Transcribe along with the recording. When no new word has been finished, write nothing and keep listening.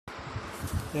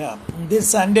Yeah, this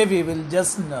Sunday we will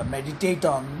just meditate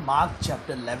on Mark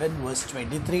chapter 11, verse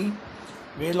 23.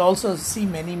 We'll also see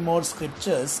many more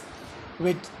scriptures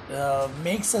which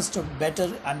makes us to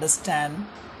better understand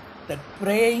that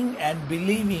praying and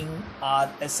believing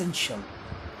are essential.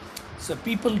 So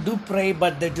people do pray,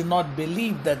 but they do not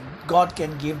believe that God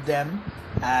can give them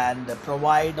and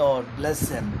provide or bless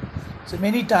them. So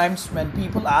many times when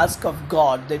people ask of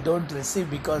God, they don't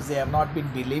receive because they have not been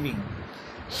believing.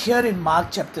 Here in Mark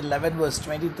chapter 11, verse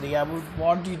 23, I would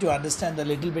want you to understand a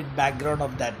little bit background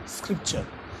of that scripture.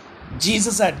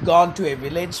 Jesus had gone to a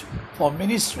village for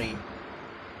ministry,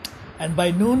 and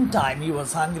by noontime he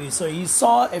was hungry. So he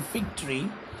saw a fig tree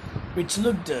which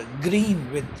looked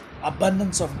green with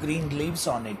abundance of green leaves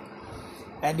on it.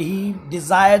 And he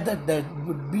desired that there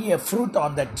would be a fruit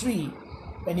on that tree.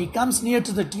 When he comes near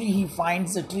to the tree, he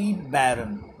finds the tree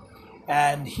barren,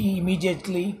 and he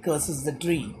immediately curses the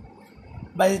tree.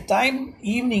 By the time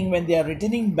evening, when they are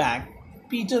returning back,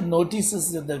 Peter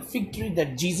notices that the fig tree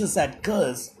that Jesus had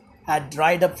cursed had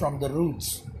dried up from the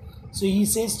roots. So he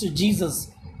says to Jesus,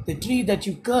 "The tree that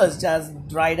you cursed has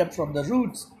dried up from the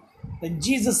roots." Then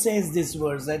Jesus says this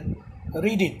verse, and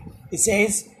read it. It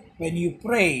says, "When you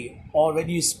pray or when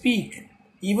you speak,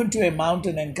 even to a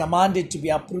mountain, and command it to be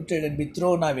uprooted and be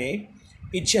thrown away,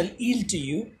 it shall yield to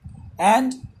you.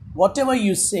 And whatever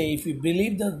you say, if you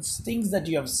believe the things that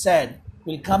you have said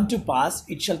will come to pass,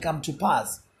 it shall come to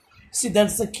pass." See,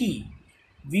 that's the key.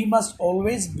 We must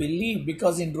always believe,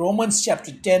 because in Romans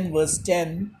chapter 10, verse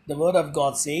 10, the word of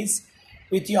God says,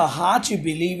 "With your heart you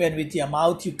believe, and with your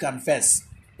mouth you confess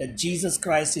that Jesus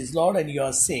Christ is Lord, and you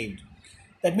are saved."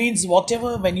 That means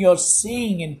whatever when you're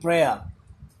saying in prayer,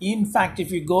 in fact,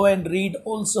 if you go and read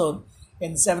also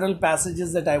in several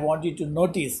passages that I want you to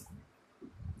notice,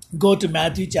 go to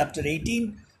Matthew chapter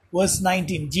 18, verse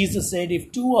 19. Jesus said,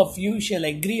 "If two of you shall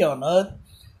agree on earth,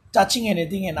 touching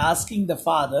anything and asking the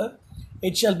Father,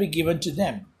 it shall be given to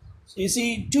them." So you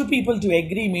see, two people to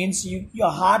agree means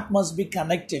your heart must be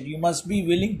connected. You must be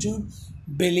willing to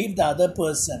believe the other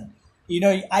person.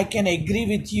 I can agree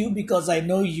with you because I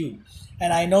know you,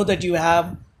 and I know that you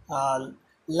have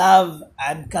love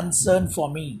and concern for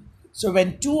me. So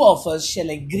when two of us shall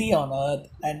agree on earth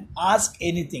and ask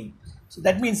anything, so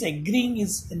that means agreeing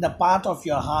is in the part of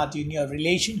your heart, in your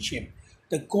relationship,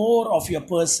 the core of your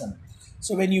person.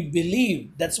 So when you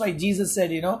believe, that's why Jesus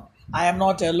said, "I am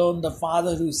not alone. The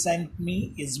Father who sent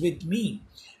me is with me."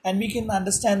 And we can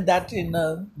understand that in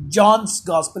John's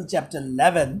Gospel, chapter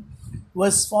 11,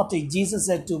 verse 40. Jesus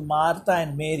said to Martha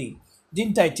and Mary,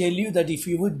 "Didn't I tell you that if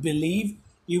you would believe,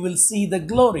 you will see the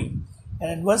glory?" And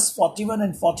in verse 41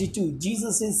 and 42,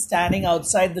 Jesus is standing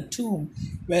outside the tomb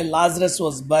where Lazarus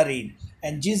was buried.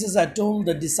 And Jesus had told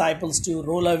the disciples to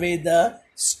roll away the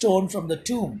stone from the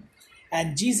tomb.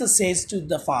 And Jesus says to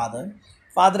the Father,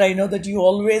 "Father, I know that you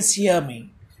always hear me,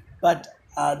 but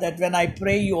that when I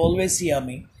pray, you always hear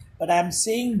me. But I am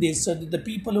saying this so that the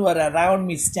people who are around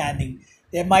me standing,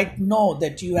 they might know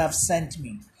that you have sent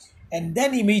me." And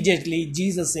then immediately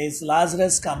Jesus says,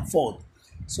 "Lazarus, come forth."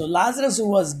 So Lazarus, who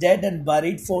was dead and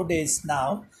buried 4 days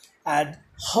now, had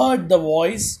heard the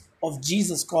voice of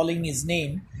Jesus calling his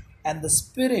name, and the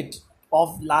spirit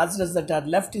of Lazarus that had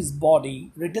left his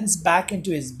body returns back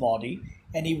into his body,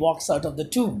 and he walks out of the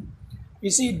tomb.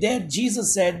 You see, there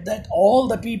Jesus said that all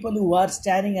the people who are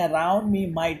standing around me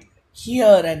might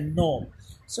hear and know.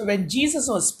 So when Jesus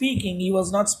was speaking, he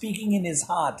was not speaking in his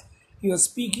heart. He was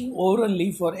speaking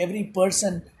orally for every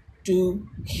person to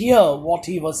hear what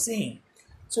he was saying.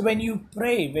 So when you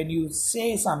pray, when you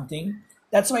say something,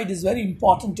 that's why it is very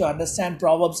important to understand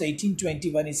Proverbs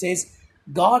 18:21. It says,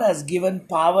 "God has given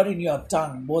power in your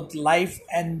tongue, both life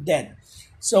and death."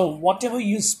 So whatever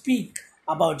you speak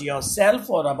about yourself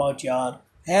or about your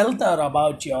health or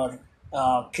about your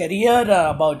career or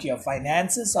about your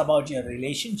finances, about your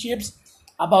relationships,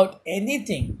 about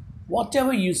anything,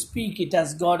 whatever you speak, it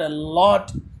has got a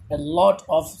lot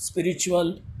of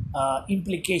spiritual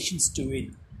implications to it.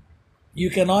 You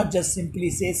cannot just simply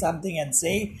say something and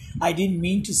say, "I didn't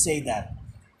mean to say that."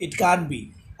 It can't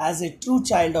be. As a true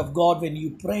child of God, when you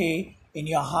pray, in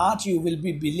your heart you will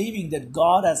be believing that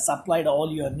God has supplied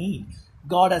all your need.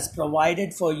 God has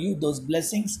provided for you those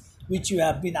blessings which you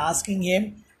have been asking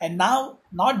Him. And now,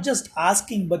 not just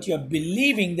asking, but you're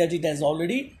believing that it has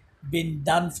already been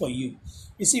done for you.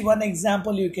 You see, one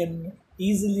example you can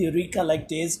easily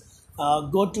recollect is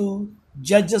go to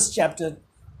Judges chapter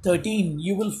 13.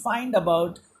 You will find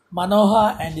about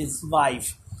Manoah and his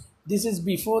wife. This is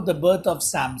before the birth of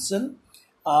Samson.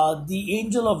 The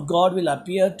angel of God will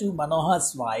appear to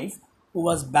Manoah's wife, who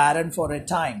was barren for a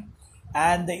time.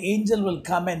 And the angel will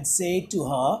come and say to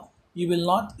her You will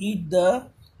not eat the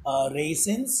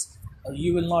raisins,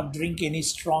 you will not drink any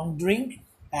strong drink,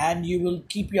 and you will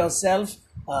keep yourself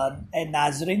a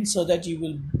Nazarene, so that you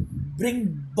will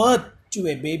bring birth to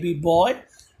a baby boy,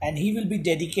 and he will be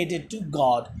dedicated to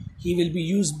God. He will be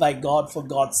used by God for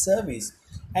God's service,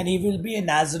 and he will be a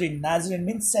Nazarene. Nazarene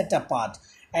means set apart.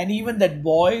 And even that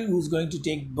boy who's going to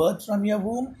take birth from your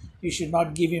womb, you should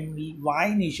not give him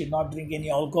wine, he should not drink any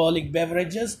alcoholic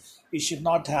beverages, he should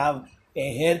not have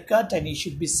a haircut, and he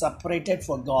should be separated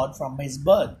for God from his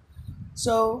birth.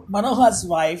 So Manohar's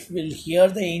wife will hear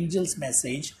the angel's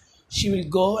message. She will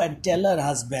go and tell her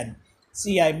husband,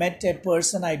 see, I met a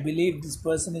person, I believe this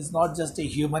person is not just a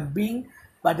human being,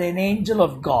 but an angel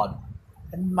of God.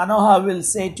 And Manohar will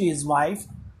say to his wife,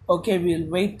 okay, we'll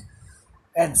wait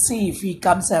and see if he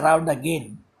comes around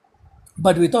again.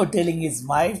 But without telling his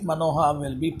wife, Manohar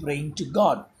will be praying to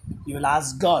God. He will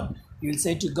ask God. He will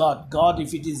say to God, God,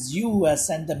 if it is you who has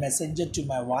sent the messenger to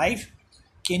my wife,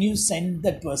 can you send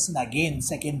that person again,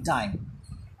 second time?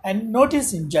 And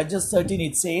notice in Judges 13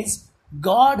 it says,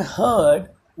 God heard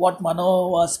what Manoah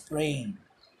was praying.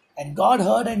 And God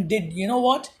heard and did, you know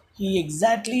what? He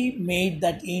exactly made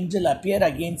that angel appear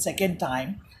again second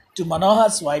time to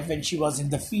Manohar's wife when she was in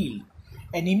the field.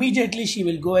 And immediately she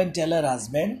will go and tell her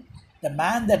husband, the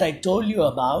man that I told you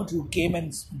about, who came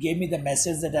and gave me the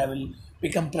message that I will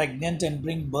become pregnant and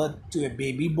bring birth to a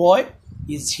baby boy,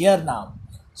 is here now.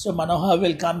 So Manohar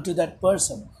will come to that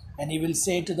person and he will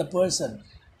say to the person,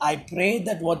 I pray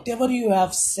that whatever you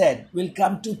have said will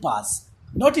come to pass.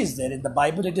 Notice there in the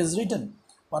Bible it is written,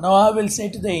 Manohar will say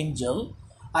to the angel,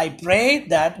 I pray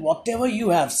that whatever you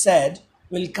have said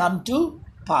will come to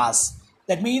pass.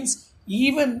 That means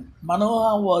even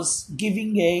Manohar was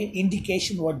giving a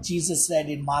indication what Jesus said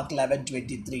in Mark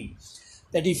 11:23,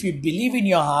 that if you believe in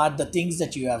your heart the things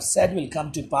that you have said will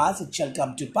come to pass, it shall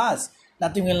come to pass.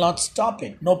 Nothing will not stop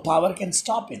it. No power can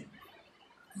stop it.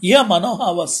 Here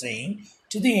Manohar was saying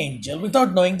to the angel,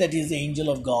 without knowing that he is the angel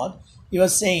of God, he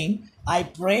was saying, I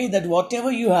pray that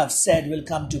whatever you have said will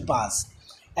come to pass.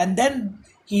 And then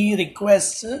he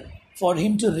requests for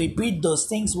him to repeat those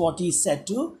things what he said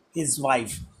to his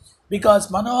wife.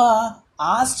 Because Manohar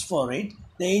asked for it,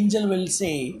 the angel will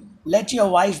say, let your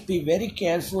wife be very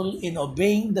careful in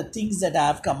obeying the things that I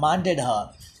have commanded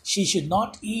her. She should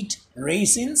not eat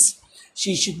raisins,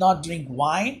 she should not drink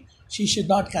wine, she should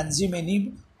not consume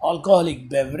any alcoholic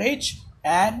beverage,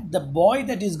 and the boy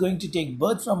that is going to take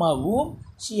birth from her womb,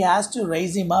 she has to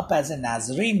raise him up as a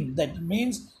Nazarene. That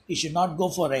means he should not go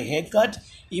for a haircut,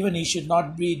 even he should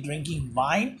not be drinking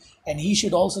wine, and he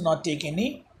should also not take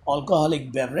any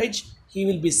alcoholic beverage. He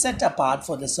will be set apart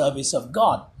for the service of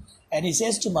God. And he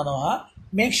says to Manohar,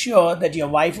 make sure that your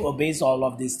wife obeys all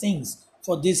of these things,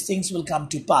 for these things will come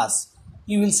to pass.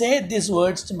 He will say these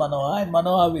words to Manohar, and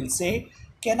Manohar will say,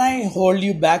 can I hold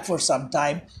you back for some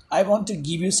time? I want to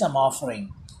give you some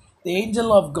offering. The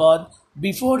angel of God,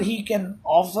 before he can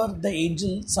offer the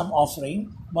angel some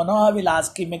offering, Manohar will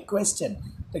ask him a question.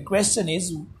 The question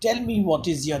is, tell me what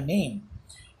is your name?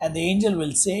 And the angel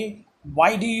will say,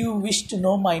 why do you wish to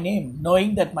know my name?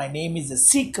 Knowing that my name is a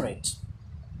secret.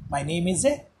 My name is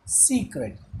a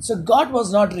secret. So God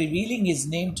was not revealing his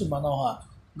name to Manohar.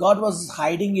 God was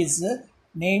hiding his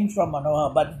name from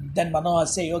Manohar. But then Manohar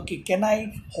say, okay, can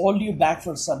I hold you back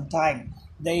for some time?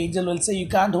 The angel will say, you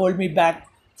can't hold me back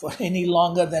for any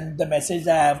longer than the message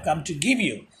I have come to give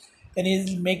you. Then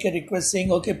he'll make a request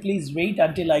saying, okay, please wait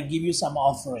until I give you some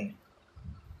offering.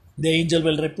 The angel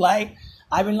will reply,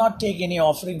 I will not take any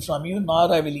offering from you,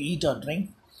 nor I will eat or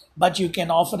drink, but you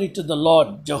can offer it to the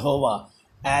Lord Jehovah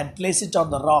and place it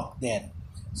on the rock there.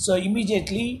 So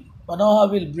immediately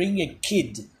Manohar will bring a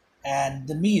kid, and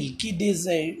the meal, kid is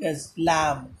a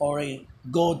lamb or a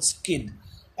goat's kid,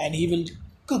 and he will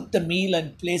cook the meal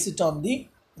and place it on the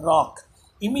rock.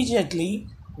 Immediately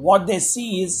what they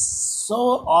see is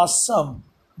so awesome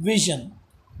vision.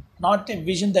 Not a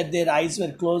vision that their eyes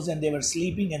were closed and they were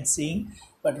sleeping and seeing,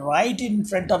 but right in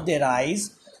front of their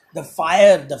eyes, the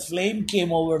fire, the flame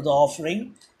came over the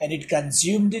offering and it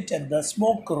consumed it, and the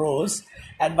smoke rose.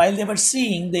 And while they were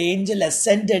seeing, the angel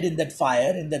ascended in that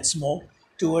fire, in that smoke,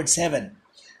 towards heaven.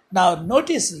 Now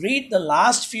notice, read the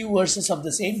last few verses of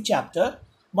the same chapter.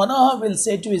 Manohar will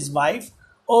say to his wife,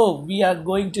 oh, we are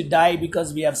going to die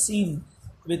because we have seen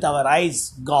with our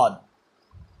eyes God.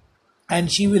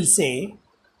 And she will say,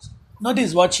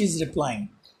 notice what she's replying.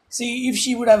 See, if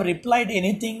she would have replied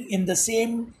anything in the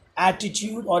same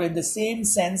attitude or in the same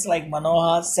sense like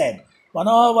Manohar said.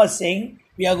 Manohar was saying,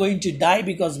 we are going to die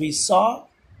because we saw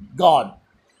God.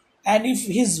 And if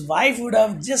his wife would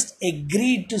have just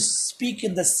agreed to speak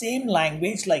in the same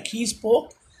language like he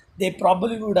spoke, they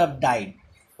probably would have died.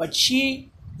 But she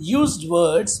used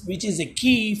words which is a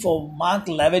key for Mark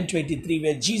 11:23,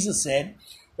 where Jesus said,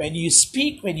 when you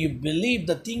speak, when you believe,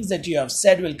 the things that you have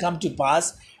said will come to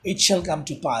pass, it shall come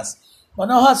to pass.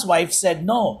 Manohar's wife said,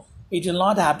 no, it will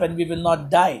not happen, we will not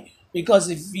die. Because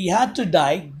if we had to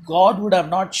die, God would have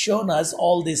not shown us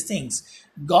all these things.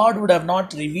 God would have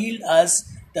not revealed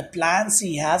us the plans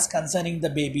He has concerning the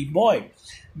baby boy.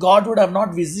 God would have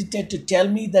not visited to tell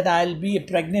me that I'll be a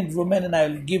pregnant woman and I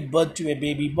will give birth to a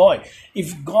baby boy.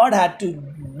 If God had to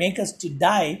make us to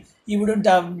die, He wouldn't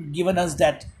have given us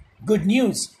that good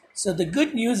news. So the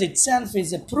good news itself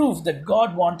is a proof that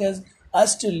God wanted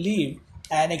us to live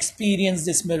and experience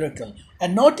this miracle.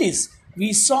 And notice,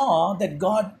 we saw that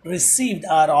God received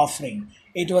our offering.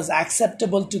 It was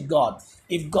acceptable to God.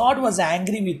 If God was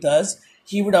angry with us,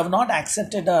 He would have not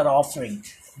accepted our offering.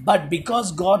 But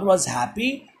because God was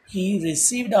happy, He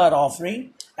received our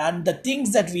offering, and the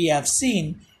things that we have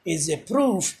seen is a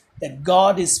proof that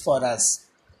God is for us.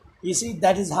 You see,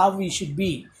 that is how we should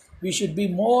be. We should be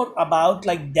more about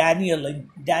like Daniel. In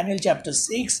Daniel chapter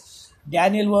 6,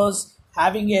 Daniel was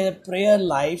having a prayer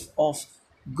life of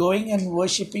going and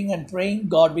worshipping and praying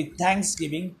God with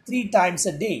thanksgiving 3 times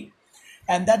a day.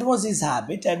 And that was his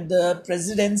habit. And the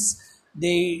presidents,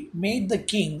 they made the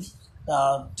king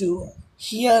to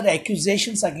hear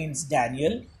accusations against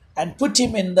Daniel and put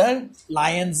him in the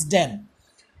lion's den.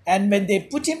 And when they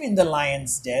put him in the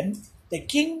lion's den, the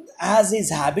king, as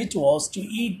his habit was to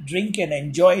eat, drink, and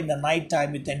enjoy in the night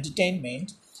time with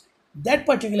entertainment, that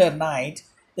particular night,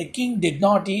 the king did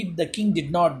not eat, the king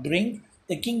did not drink,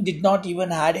 the king did not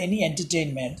even had any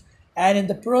entertainment, and in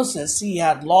the process, he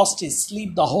had lost his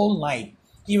sleep the whole night.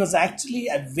 He was actually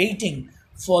waiting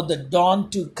for the dawn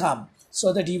to come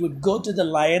so that he would go to the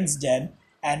lion's den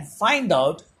and find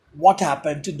out what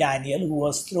happened to Daniel, who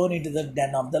was thrown into the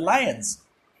den of the lions.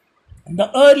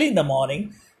 Early in the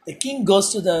morning, the king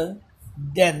goes to the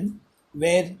den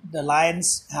where the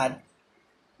lions had,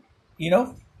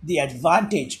 the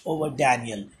advantage over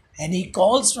Daniel. And he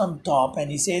calls from top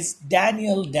and he says,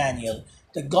 Daniel, Daniel,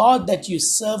 the God that you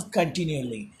serve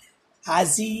continually,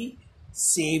 has He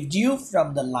saved you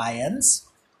from the lions?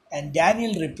 And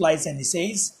Daniel replies and he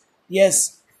says,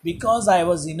 yes, because I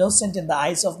was innocent in the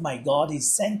eyes of my God, He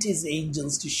sent His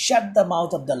angels to shut the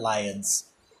mouth of the lions.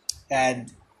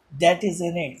 And that is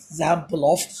an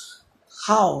example of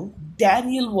how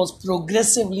Daniel was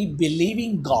progressively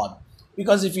believing God.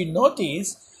 Because if you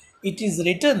notice, it is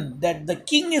written that the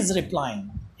king is replying.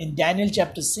 In Daniel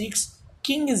chapter 6,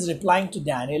 king is replying to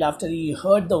Daniel after he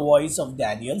heard the voice of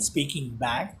Daniel speaking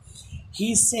back.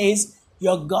 He says,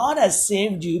 your God has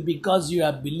saved you because you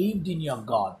have believed in your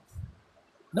God.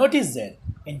 Notice that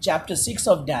in chapter 6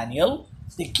 of Daniel,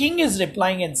 the king is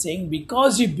replying and saying,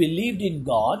 because you believed in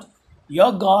God,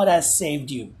 your God has saved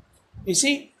you. You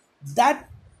see, that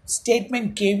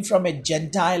statement came from a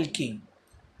Gentile king.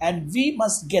 And we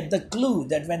must get the clue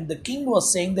that when the king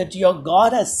was saying that your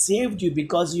God has saved you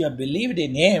because you have believed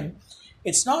in Him,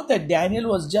 it's not that Daniel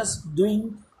was just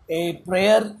doing a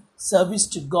prayer service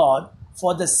to God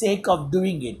for the sake of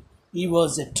doing it. He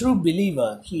was a true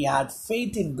believer. He had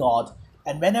faith in God.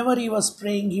 And whenever he was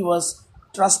praying, he was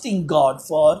trusting God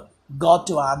for God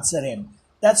to answer him.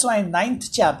 That's why in 9th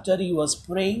chapter, he was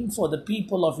praying for the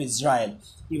people of Israel.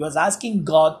 He was asking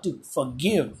God to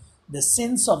forgive the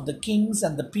sins of the kings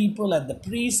and the people and the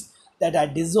priests that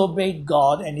had disobeyed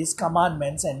God and His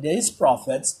commandments and His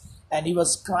prophets. And he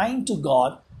was crying to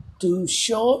God to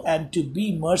show and to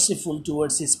be merciful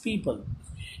towards His people.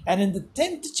 And in the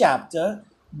 10th chapter,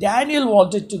 Daniel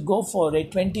wanted to go for a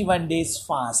 21 days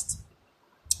fast.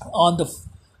 On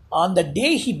the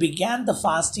day he began the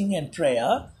fasting and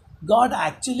prayer, God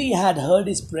actually had heard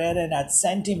his prayer and had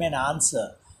sent him an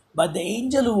answer. But the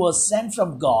angel who was sent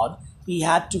from God, he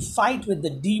had to fight with the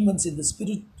demons in the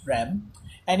spirit realm,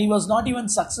 and he was not even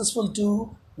successful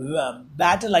to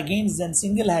battle against them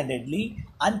single-handedly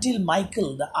until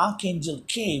Michael, the archangel,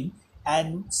 came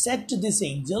and said to this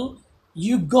angel,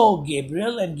 you go,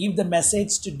 Gabriel, and give the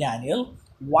message to Daniel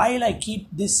while I keep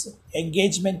this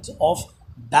engagement of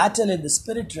battle in the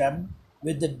spirit realm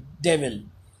with the devil.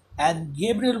 And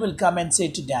Gabriel will come and say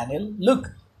to Daniel,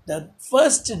 look, the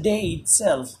first day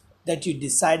itself that you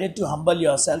decided to humble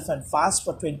yourself and fast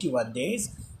for 21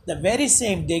 days, the very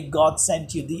same day God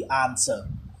sent you the answer.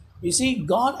 You see,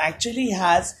 God actually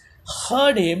has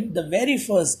heard him the very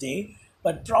first day,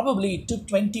 but probably it took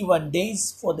 21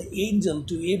 days for the angel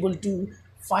to be able to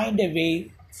find a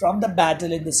way from the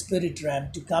battle in the spirit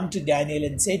realm to come to Daniel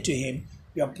and say to him,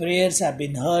 your prayers have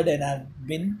been heard and have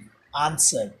been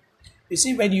answered. You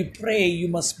see, when you pray, you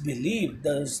must believe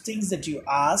those things that you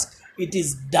ask. It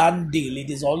is done deal. It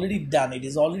is already done. It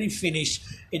is already finished.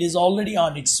 It is already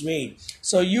on its way.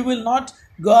 So you will not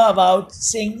go about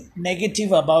saying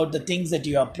negative about the things that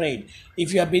you have prayed.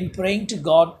 If you have been praying to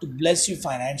God to bless you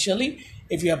financially,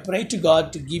 if you have prayed to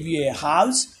God to give you a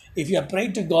house, if you have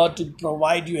prayed to God to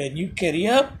provide you a new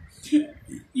career,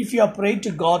 if you have prayed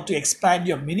to God to expand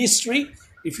your ministry,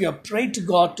 if you have prayed to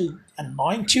God to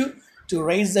anoint you, to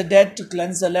raise the dead, to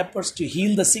cleanse the lepers, to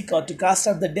heal the sick, or to cast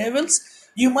out the devils,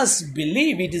 you must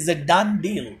believe it is a done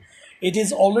deal. It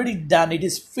is already done. It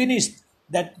is finished.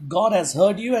 That God has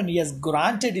heard you and He has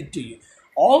granted it to you.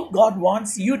 All God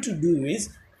wants you to do is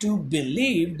to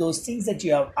believe those things that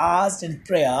you have asked in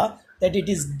prayer, that it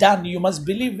is done. You must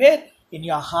believe it in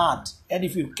your heart. And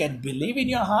if you can believe in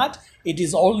your heart, it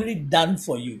is already done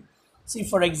for you. See,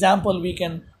 for example, we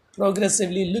can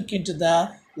progressively look into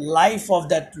the life of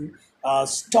that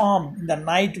storm in the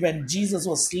night when Jesus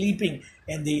was sleeping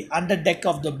in the underdeck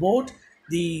of the boat.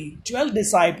 The 12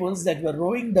 disciples that were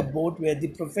rowing the boat were the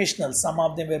professionals. Some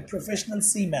of them were professional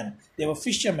seamen. They were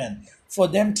fishermen. For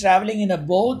them, traveling in a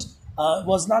boat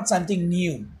was not something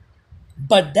new.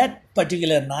 But that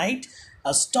particular night,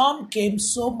 a storm came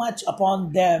so much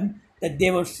upon them that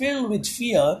they were filled with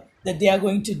fear that they are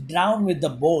going to drown with the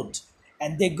boat.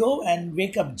 And they go and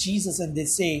wake up Jesus and they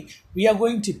say, "We are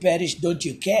going to perish, don't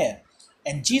you care?"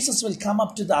 And Jesus will come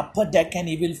up to the upper deck and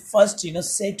He will first,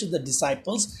 say to the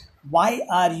disciples, "Why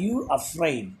are you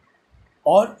afraid?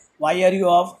 Or why are you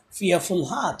of fearful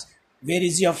heart? Where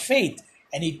is your faith?"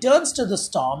 And He turns to the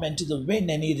storm and to the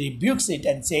wind and He rebukes it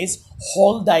and says,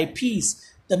 "Hold thy peace."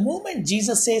 The moment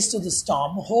Jesus says to the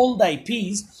storm, "Hold thy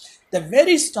peace," the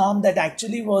very storm that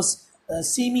actually was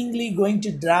seemingly going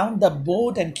to drown the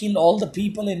boat and kill all the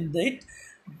people in it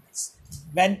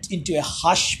went into a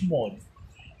hush mode.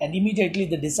 And immediately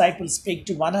the disciples spake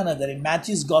to one another. In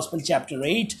Matthew's Gospel, chapter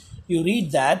 8, you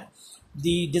read that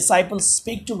the disciples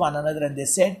spake to one another and they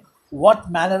said, "What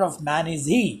manner of man is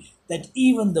he, that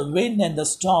even the wind and the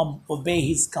storm obey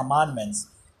his commandments?"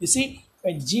 You see,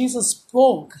 when Jesus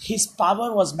spoke, His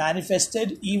power was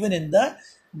manifested even in the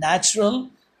natural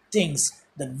things,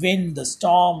 the wind, the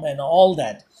storm, and all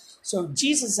that. So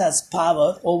Jesus has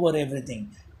power over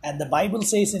everything. And the Bible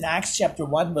says in Acts chapter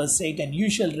 1 verse 8, "And you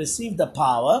shall receive the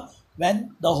power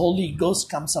when the Holy Ghost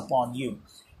comes upon you."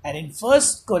 And in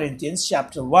 1 Corinthians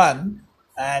chapter 1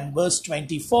 and verse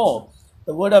 24,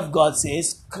 the word of God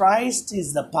says, "Christ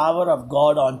is the power of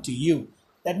God unto you."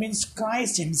 That means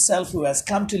Christ Himself, who has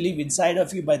come to live inside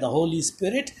of you by the Holy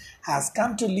Spirit, has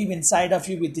come to live inside of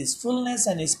you with His fullness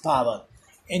and His power.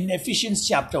 In Ephesians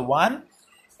chapter 1,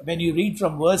 when you read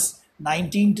from verse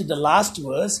 19 to the last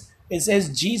verse, it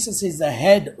says Jesus is the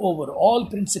head over all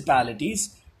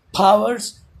principalities,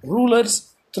 powers, rulers,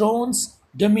 thrones,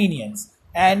 dominions.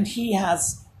 And He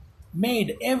has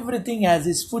made everything as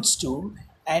His footstool,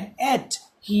 and yet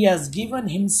He has given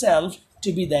Himself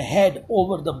to be the head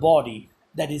over the body,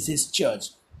 that is His church.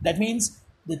 That means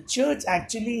the church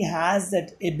actually has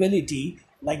that ability,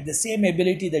 like the same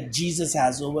ability that Jesus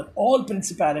has over all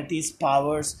principalities,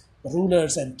 powers,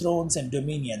 rulers, and thrones and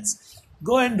dominions.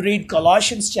 Go and read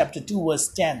Colossians chapter 2 verse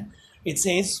 10. It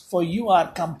says, "For you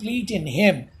are complete in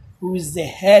Him who is the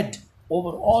head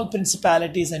over all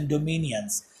principalities and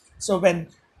dominions." So when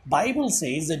Bible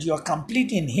says that you are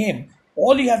complete in Him,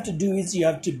 all you have to do is you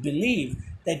have to believe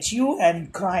that you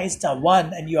and Christ are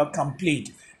one and you are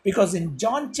complete. Because in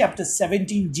John chapter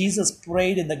 17, Jesus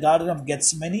prayed in the Garden of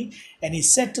Gethsemane and He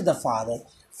said to the Father,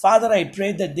 "Father, I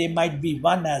pray that they might be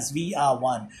one as we are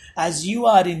one. As you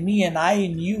are in me and I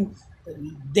in you,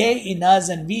 they in us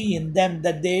and we in them,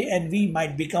 that they and we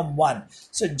might become one."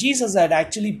 So Jesus had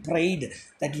actually prayed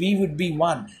that we would be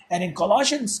one. And in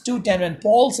Colossians 2:10, when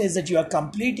Paul says that you are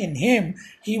complete in Him,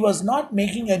 he was not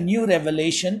making a new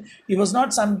revelation. It was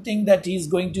not something that he is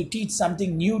going to teach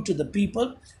something new to the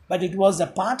people, but it was a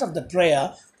part of the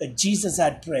prayer that Jesus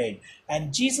had prayed.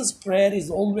 And Jesus' prayer is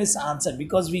always answered,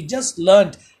 because we just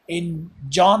learned in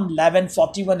John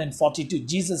 11:41 and 42,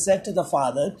 Jesus said to the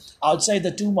Father outside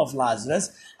the tomb of Lazarus,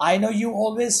 "I know you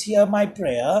always hear my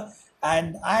prayer,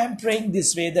 and I am praying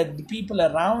this way that the people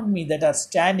around me that are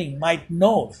standing might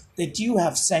know that you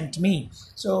have sent me."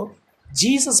 So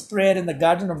Jesus' prayer in the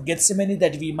Garden of Gethsemane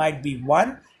that we might be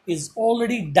one is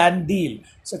already done deal.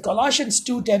 So Colossians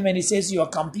 2:10, when He says you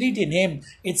are complete in Him,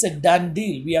 it's a done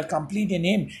deal. We are complete in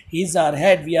Him. He is our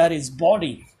head. We are His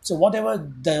body. So whatever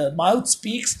the mouth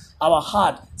speaks, our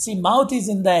heart. See, mouth is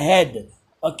in the head.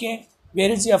 Okay? Where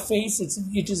is your face?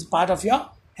 It is part of your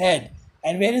head.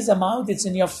 And where is the mouth? It's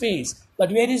in your face.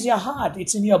 But where is your heart?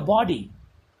 It's in your body.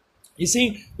 You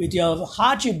see, with your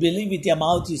heart you believe, with your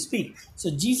mouth you speak. So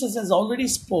Jesus has already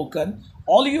spoken.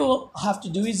 All you have to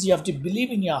do is you have to believe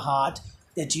in your heart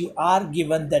that you are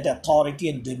given that authority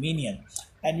and dominion.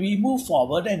 And we move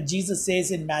forward, and Jesus says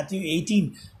in Matthew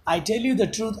 18, I tell you the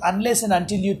truth, unless and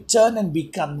until you turn and be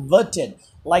converted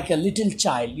like a little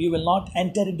child, you will not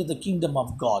enter into the kingdom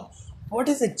of God. What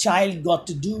has a child got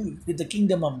to do with the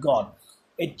kingdom of God?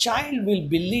 A child will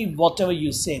believe whatever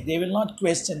you say. They will not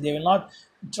question. They will not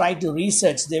try to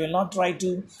research. They will not try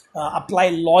to apply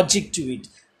logic to it.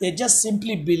 They just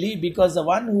simply believe because the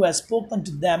one who has spoken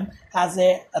to them has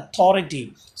a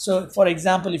authority. So, for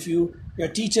example, if your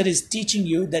teacher is teaching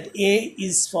you that A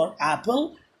is for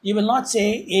apple, you will not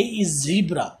say A is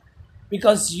zebra,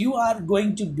 because you are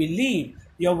going to believe,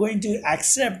 you're going to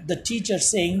accept the teacher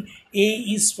saying A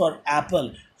is for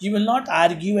apple. You will not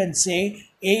argue and say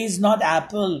A is not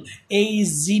apple, A is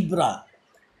zebra.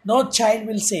 No child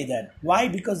will say that. Why?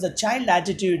 Because the child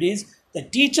attitude is the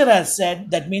teacher has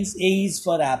said, that means A is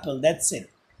for apple. That's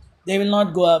it. They will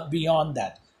not go beyond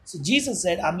that. So Jesus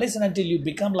said, unless and until you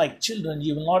become like children,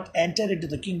 you will not enter into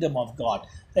the kingdom of God.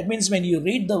 That means when you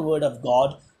read the word of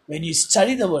God, when you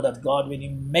study the word of God, when you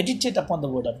meditate upon the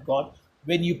word of God,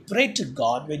 when you pray to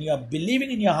God, when you are believing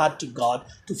in your heart to God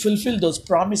to fulfill those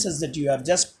promises that you have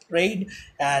just prayed,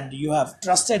 and you have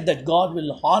trusted that God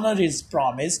will honor his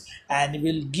promise and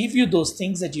will give you those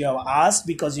things that you have asked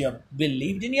because you have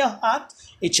believed in your heart,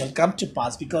 it shall come to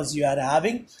pass because you are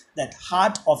having that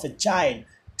heart of a child.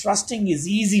 Trusting is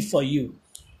easy for you.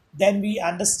 Then we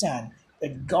understand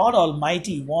that God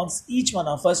Almighty wants each one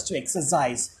of us to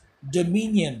exercise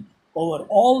dominion over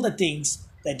all the things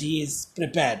that he is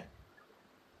prepared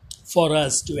for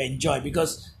us to enjoy,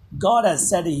 because God has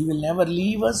said he will never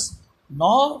leave us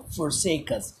nor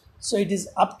forsake us. So it is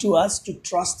up to us to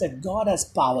trust that God has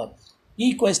power.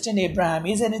 He questioned Abraham,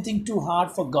 is anything too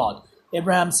hard for God?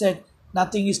 Abraham said,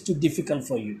 nothing is too difficult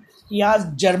for you. He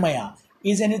asked Jeremiah,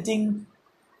 is anything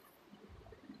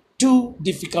too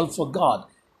difficult for God?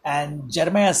 And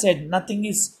Jeremiah said, nothing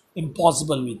is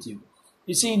impossible with you.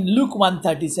 You see, in Luke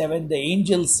 1:37, the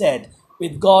angel said,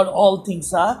 with God all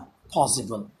things are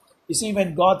possible. You see,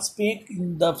 when God spake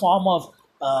in the form of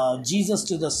Jesus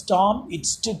to the storm, it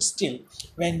stood still.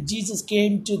 When Jesus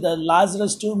came to the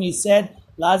Lazarus tomb, he said,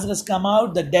 Lazarus, come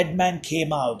out. The dead man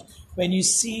came out. When you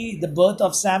see the birth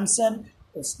of Samson,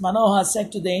 Manoah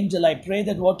said to the angel, I pray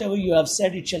that whatever you have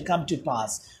said, it shall come to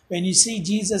pass. When you see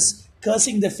Jesus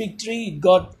cursing the fig tree, it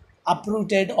got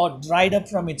uprooted or dried up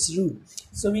from its root.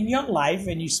 So in your life,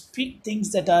 when you speak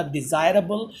things that are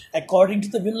desirable according to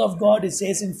the will of God, it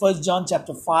says in 1 John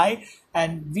chapter 5,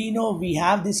 and we know we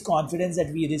have this confidence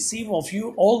that we receive of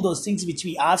you all those things which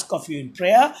we ask of you in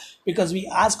prayer, because we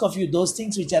ask of you those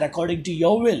things which are according to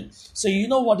your will. So you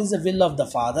know what is the will of the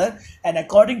Father, and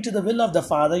according to the will of the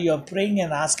Father, you are praying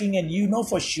and asking, and you know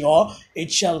for sure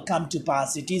it shall come to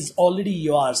pass. It is already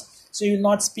yours. So you will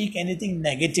not speak anything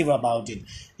negative about it.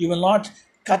 You will not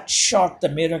cut short the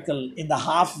miracle in the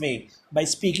halfway by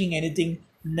speaking anything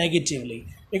negatively.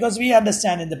 Because we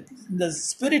understand in the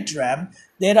spirit realm,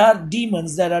 there are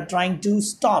demons that are trying to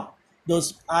stop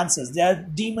those answers. There are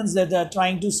demons that are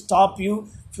trying to stop you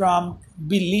from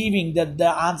believing that the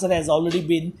answer has already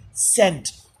been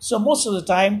sent. So most of the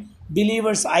time,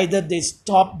 believers either they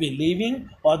stop believing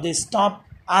or they stop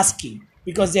asking,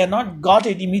 because they are not got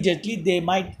it immediately. They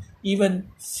might even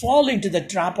fall into the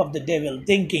trap of the devil,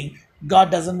 thinking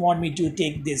God doesn't want me to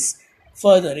take this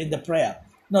further in the prayer.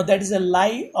 No, that is a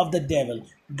lie of the devil.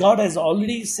 God has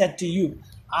already said to you,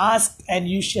 ask and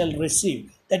you shall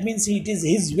receive. That means it is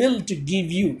his will to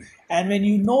give you. And when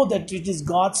you know that it is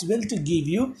God's will to give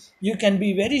you, you can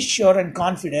be very sure and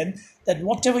confident that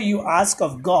whatever you ask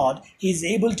of God, he is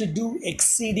able to do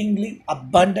exceedingly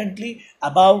abundantly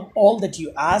above all that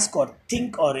you ask or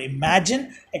think or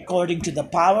imagine, according to the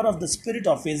power of the Spirit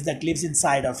of his that lives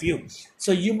inside of you.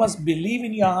 So you must believe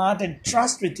in your heart and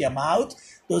trust with your mouth.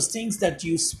 Those things that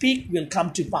you speak will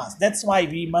come to pass. That's why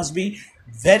we must be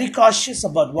very cautious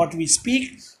about what we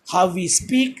speak, how we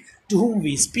speak, to whom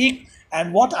we speak,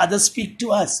 and what others speak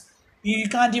to us. You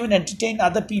can't even entertain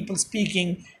other people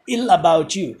speaking ill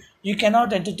about you. You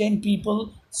cannot entertain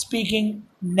people speaking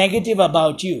negative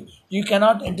about you. You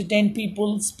cannot entertain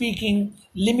people speaking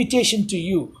limitation to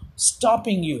you,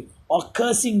 stopping you, or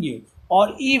cursing you,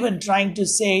 or even trying to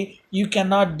say you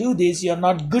cannot do this, you're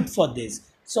not good for this.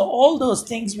 So all those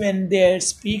things, when they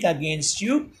speak against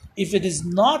you, if it is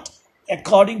not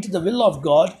according to the will of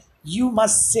God, you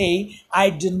must say, I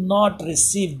do not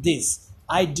receive this.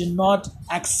 I do not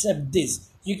accept this.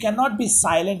 You cannot be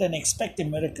silent and expect a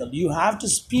miracle. You have to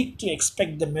speak to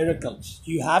expect the miracle.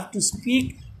 You have to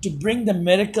speak to bring the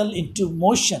miracle into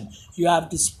motion. You have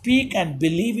to speak and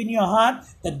believe in your heart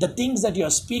that the things that you're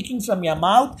speaking from your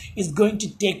mouth is going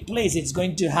to take place. It's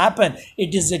going to happen.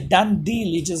 It is a done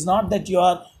deal. It is not that you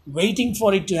are waiting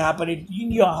for it to happen.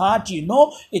 In your heart, you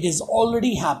know it has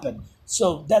already happened.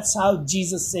 So that's how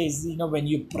Jesus says, when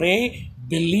you pray,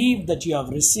 believe that you have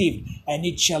received and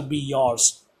it shall be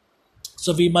yours.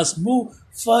 So we must move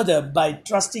further by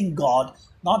trusting God,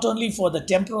 not only for the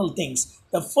temporal things.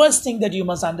 The first thing that you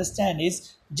must understand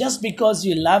is just because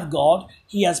you love God,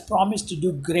 He has promised to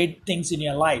do great things in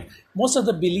your life. Most of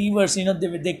the believers,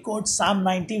 they quote Psalm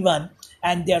 91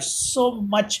 and they are so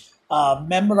much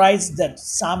memorized that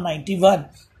Psalm 91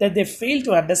 that they fail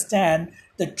to understand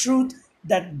the truth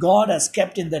that God has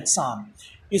kept in that psalm.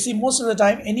 You see, most of the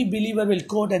time, any believer will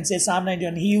quote and say Psalm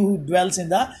 91, he who dwells in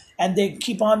the, and they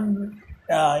keep on,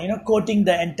 quoting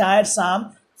the entire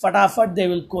psalm. Fatafat they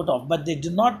will quote off, but they do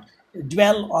not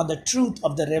dwell on the truth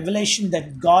of the revelation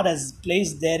that God has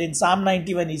placed there. In Psalm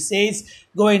 91, he says,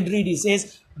 go and read, he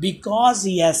says, because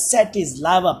He has set His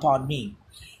love upon me.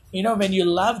 When you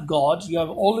love God, you have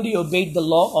already obeyed the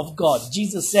law of God.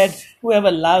 Jesus said,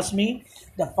 whoever loves me,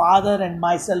 the Father and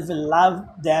myself will love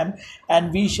them,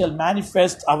 and we shall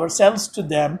manifest ourselves to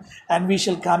them, and we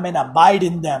shall come and abide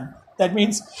in them. That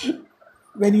means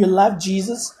when you love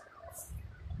Jesus,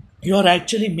 you are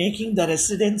actually making the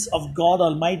residence of God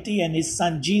Almighty and His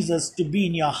Son Jesus to be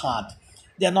in your heart.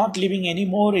 They are not living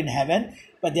anymore in heaven,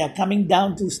 but they are coming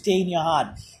down to stay in your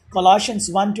heart. Colossians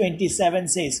 1:27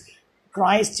 says,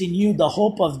 Christ in you, the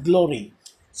hope of glory.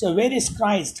 So where is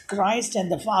Christ? Christ and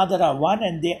the Father are one,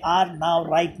 and they are now,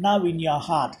 right now, in your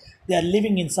heart. They are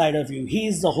living inside of you. He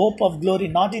is the hope of glory,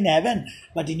 not in heaven,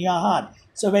 but in your heart.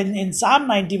 So when in Psalm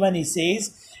 91 he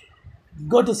says,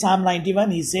 go to Psalm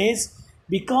 91, he says,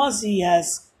 because He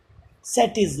has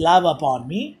set His love upon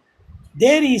me.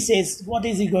 There he says, what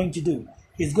is He going to do?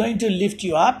 He's going to lift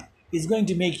you up. He's going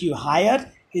to make you higher.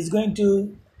 He's going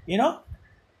to,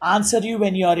 answer you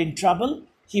when you are in trouble.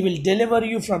 He will deliver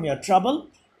you from your trouble.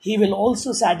 He will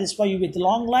also satisfy you with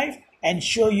long life and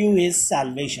show you His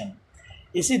salvation.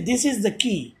 You see, this is the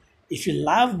key. If you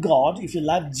love God, if you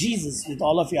love Jesus with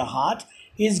all of your heart,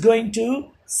 He is going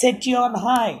to set you on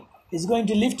high. He's going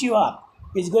to lift you up.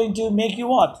 He's going to make you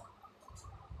what?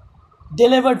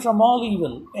 Delivered from all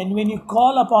evil. And when you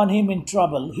call upon Him in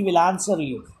trouble, He will answer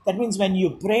you. That means when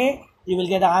you pray, you will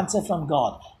get an answer from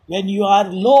God. When you are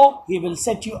low, He will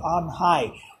set you on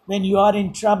high. When you are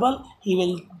in trouble, He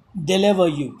will deliver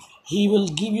you. He will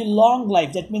give you long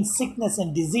life. That means sickness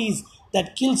and disease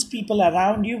that kills people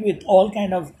around you, with all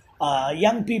kind of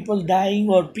young people dying,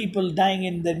 or people dying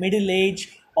in the middle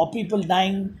age, or people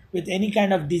dying with any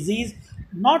kind of disease.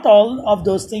 Not all of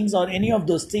those things or any of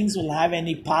those things will have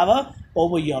any power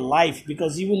over your life,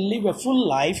 because you will live a full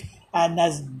life. And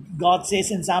as God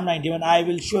says in Psalm 91, I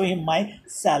will show him my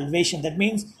salvation. That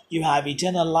means you have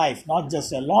eternal life, not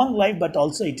just a long life, but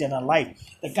also eternal life.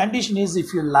 The condition is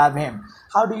if you love him.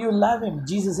 How do you love him?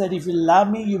 Jesus said, if you love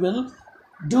me, you will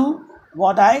do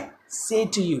what I say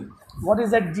to you. What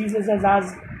is that Jesus has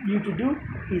asked you to do?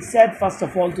 He said, first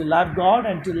of all, to love God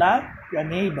and to love your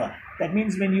neighbor. That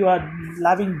means when you are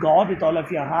loving God with all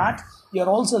of your heart, you're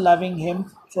also loving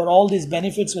him, for all these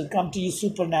benefits will come to you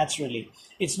supernaturally.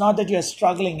 It's not that you're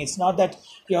struggling. It's not that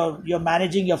you're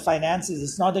managing your finances.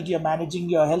 It's not that you're managing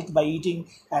your health by eating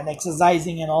and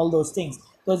exercising and all those things.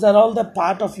 Those are all the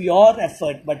part of your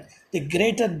effort. But the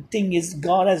greater thing is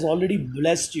God has already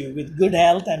blessed you with good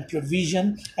health and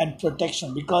provision and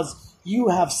protection, because you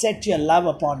have set your love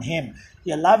upon him.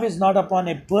 Your love is not upon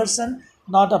a person,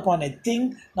 not upon a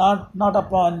thing, not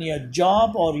upon your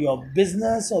job or your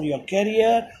business or your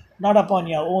career, not upon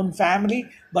your own family,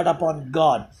 but upon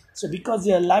God. So because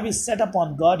your love is set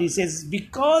upon God, he says,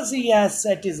 because he has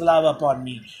set his love upon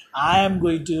me, I am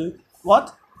going to,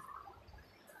 what?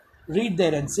 Read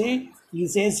there and say, he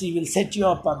says he will set you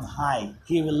up on high.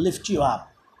 He will lift you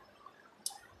up.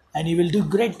 And he will do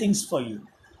great things for you.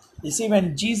 You see,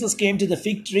 when Jesus came to the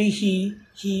fig tree,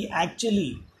 he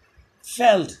actually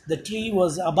felt the tree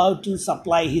was about to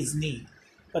supply his need.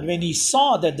 But when he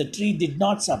saw that the tree did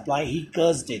not supply, he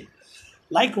cursed it.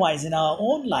 Likewise, in our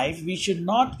own life, we should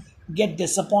not get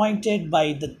disappointed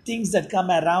by the things that come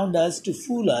around us to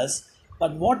fool us.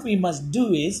 But what we must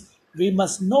do is, we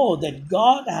must know that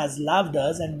God has loved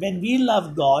us, and when we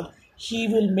love God, he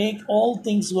will make all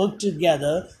things work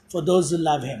together for those who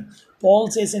love him.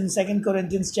 Paul says in 1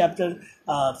 Corinthians chapter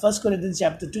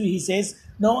 2, he says,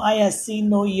 no eye has seen,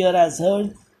 no ear has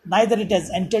heard, neither it has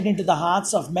entered into the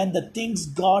hearts of men the things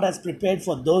God has prepared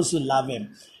for those who love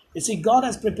him. You see, God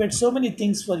has prepared so many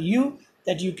things for you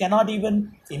that you cannot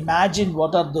even imagine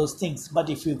what are those things. But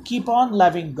if you keep on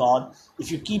loving God,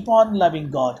 if you keep on loving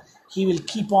God, He will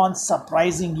keep on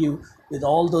surprising you with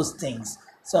all those things.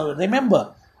 So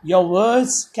remember, your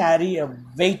words carry a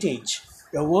weightage.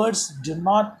 Your words do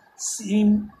not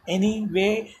seem any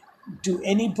way to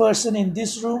any person in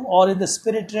this room or in the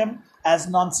spirit realm as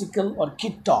nonsensical or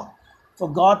kid talk.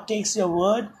 For God takes your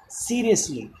word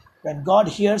seriously. When God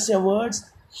hears your words,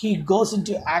 He goes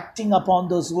into acting upon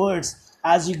those words.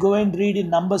 As you go and read in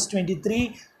Numbers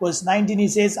 23, verse 19, He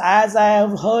says, "As I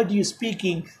have heard you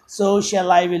speaking, so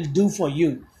shall I will do for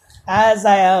you." As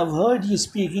I have heard you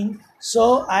speaking,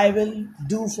 so I will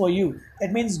do for you.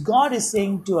 That means God is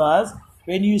saying to us,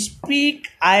 when you speak,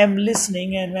 I am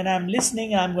listening, and when I'm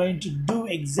listening, I'm going to do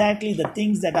exactly the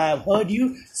things that I have heard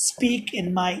you speak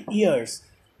in my ears.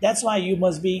 That's why you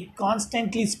must be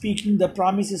constantly speaking the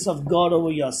promises of God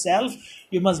over yourself.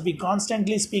 You must be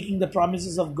constantly speaking the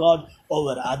promises of God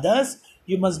over others.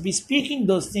 You must be speaking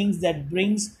those things that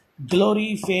brings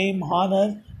glory, fame,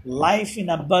 honor, life in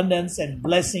abundance and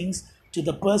blessings to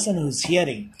the person who's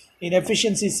hearing. In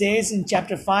Ephesians, it says in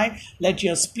chapter 5, let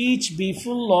your speech be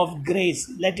full of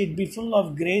grace. Let it be full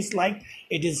of grace like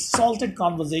it is salted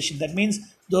conversation. That means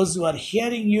those who are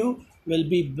hearing you will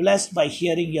be blessed by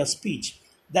hearing your speech.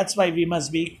 That's why we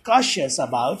must be cautious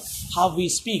about how we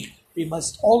speak. We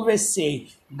must always say,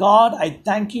 God, I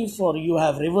thank you for you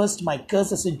have reversed my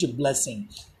curses into blessing.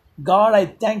 God, I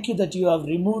thank you that you have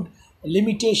removed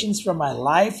limitations from my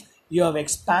life. You have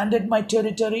expanded my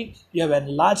territory. You have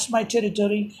enlarged my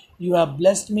territory. You have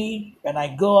blessed me when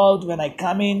I go out, when I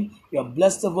come in. You have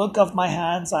blessed the work of my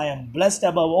hands. I am blessed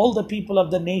above all the people of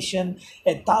the nation.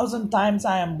 1,000 times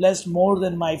I am blessed more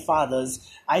than my fathers.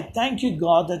 I thank you,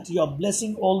 God, that your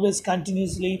blessing always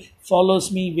continuously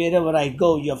follows me wherever I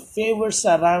go. Your favor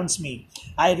surrounds me.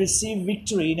 I receive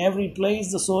victory in every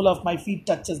place the sole of my feet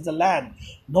touches the land.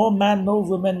 No man, no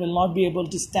woman will not be able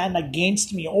to stand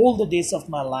against me all the days of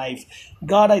my life.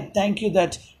 God, I thank you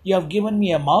that you have given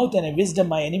me a mouth and a wisdom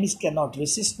my enemies cannot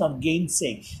resist nor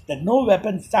gainsay, that no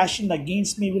weapon fashioned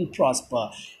against me will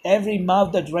prosper. Every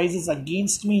mouth that rises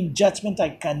against me in judgment I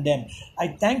condemn. I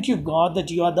thank you, God, that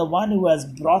you are the one who has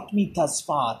brought me thus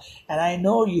far, and I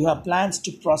know you have plans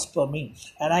to prosper me.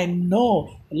 And I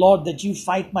know, Lord, that you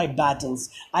fight my battles.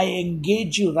 I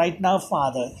engage you right now,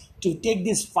 Father, to take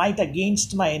this fight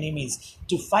against my enemies,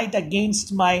 to fight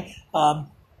against my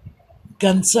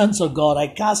concerns, oh God. I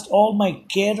cast all my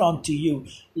care onto you.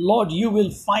 Lord, you will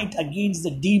fight against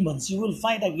the demons. You will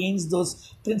fight against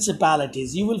those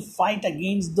principalities. You will fight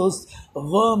against those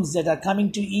worms that are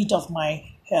coming to eat of my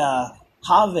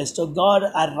harvest. Oh God,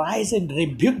 arise and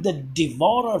rebuke the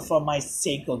devourer for my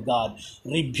sake, oh God.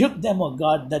 Rebuke them, oh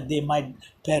God, that they might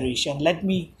perish. And let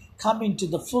me come into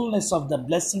the fullness of the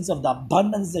blessings of the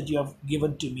abundance that you have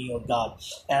given to me, O God.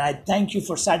 And I thank you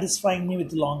for satisfying me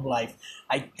with long life.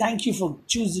 I thank you for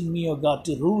choosing me, O God,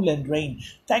 to rule and reign.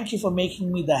 Thank you for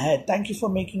making me the head. Thank you for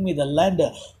making me the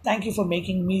lender. Thank you for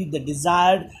making me the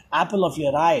desired apple of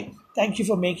your eye. Thank you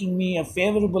for making me a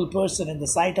favorable person in the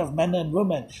sight of men and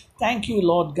women. Thank you,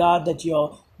 Lord God, that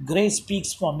your grace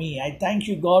speaks for me. I thank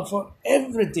you, God, for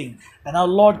everything. And our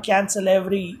Lord, cancel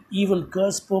every evil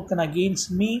curse spoken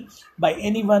against me by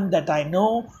anyone that I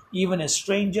know, even a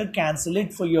stranger. Cancel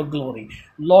it for your glory.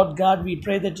 Lord God, we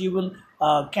pray that you will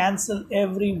cancel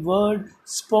every word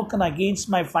spoken against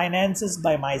my finances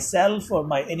by myself or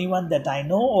by anyone that I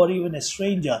know or even a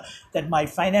stranger, that my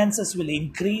finances will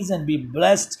increase and be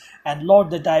blessed, and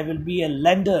Lord, that I will be a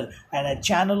lender and a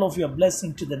channel of your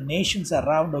blessing to the nations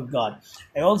around, oh God.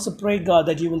 I also pray, God,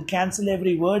 that you will cancel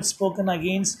every word spoken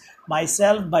against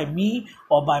myself by me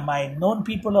or by my known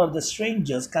people or the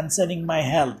strangers concerning my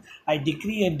health. I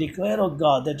decree and declare, oh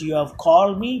God, that you have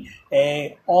called me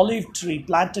a olive tree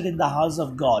planted in the house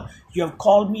of God. You have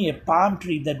called me a palm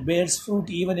tree that bears fruit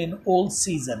even in old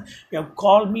season. You have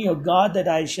called me, oh God, that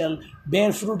I shall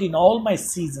bear fruit in all my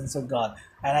seasons, oh God.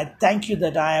 And I thank you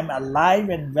that I am alive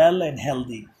and well and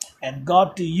healthy. And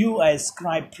God, to you I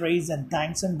ascribe praise and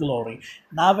thanks and glory,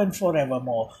 now and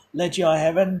forevermore. Let your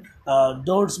heaven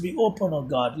doors be open, O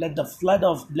God. Let the flood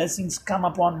of blessings come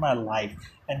upon my life.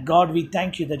 And God, we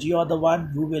thank you that you are the one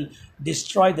who will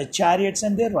destroy the chariots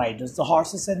and their riders, the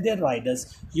horses and their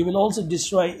riders. You will also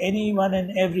destroy anyone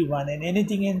and everyone and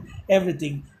anything and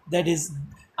everything that is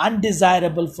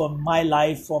undesirable for my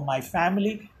life, for my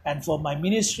family, and for my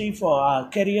ministry, for our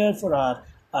career, for our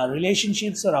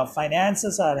relationships, or our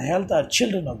finances, our health, our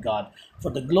children, of God. For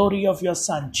the glory of your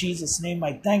Son, Jesus' name,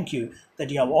 I thank you that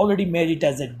you have already made it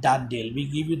as a done deal. We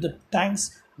give you the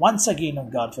thanks once again,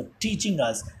 of God, for teaching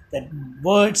us that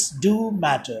words do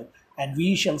matter, and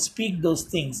we shall speak those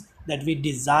things that we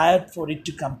desire for it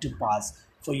to come to pass.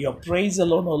 For your praise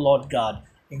alone, O Lord God.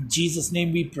 In Jesus'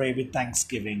 name we pray with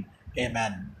thanksgiving.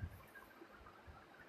 Amen.